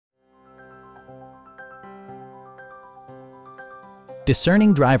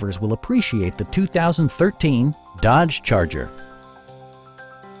Discerning drivers will appreciate the 2013 Dodge Charger.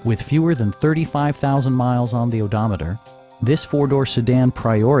 With fewer than 35,000 miles on the odometer, this four-door sedan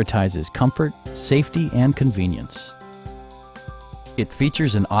prioritizes comfort, safety, and convenience. It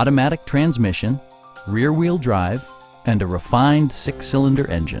features an automatic transmission, rear-wheel drive, and a refined six-cylinder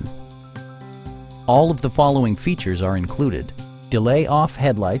engine. All of the following features are included: delay-off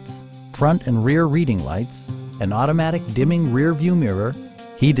headlights, front and rear reading lights, an automatic dimming rear-view mirror,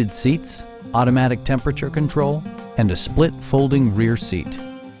 heated seats, automatic temperature control, and a split folding rear seat.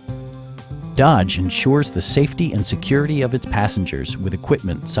 Dodge ensures the safety and security of its passengers with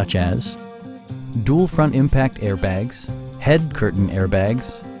equipment such as dual front impact airbags, head curtain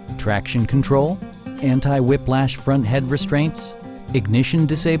airbags, traction control, anti-whiplash front head restraints, ignition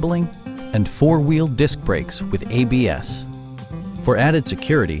disabling, and four-wheel disc brakes with ABS. For added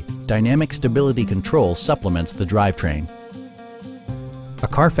security, dynamic stability control supplements the drivetrain. A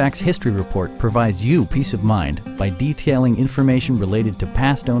Carfax history report provides you peace of mind by detailing information related to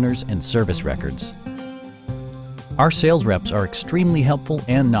past owners and service records. Our sales reps are extremely helpful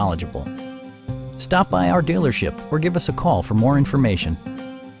and knowledgeable. Stop by our dealership or give us a call for more information.